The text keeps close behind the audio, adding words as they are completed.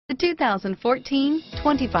The 2014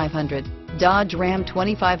 2500. Dodge Ram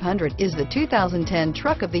 2500 is the 2010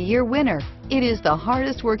 Truck of the Year winner. It is the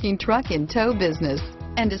hardest working truck in tow business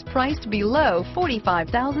and is priced below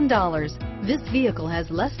 $45,000. This vehicle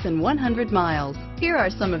has less than 100 miles. Here are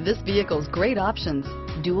some of this vehicle's great options: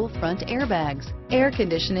 dual front airbags, air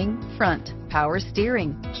conditioning, front, power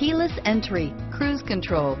steering, keyless entry, cruise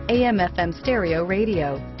control, AM/FM stereo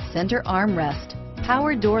radio, center armrest,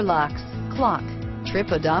 power door locks, clock,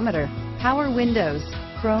 trip odometer, power windows,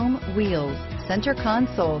 chrome wheels, center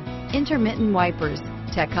console, intermittent wipers,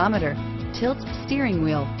 tachometer, tilt steering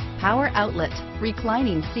wheel, power outlet,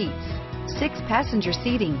 reclining seats, 6-passenger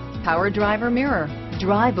seating, power driver mirror.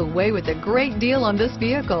 Drive away with a great deal on this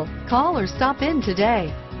vehicle. Call or stop in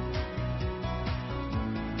today.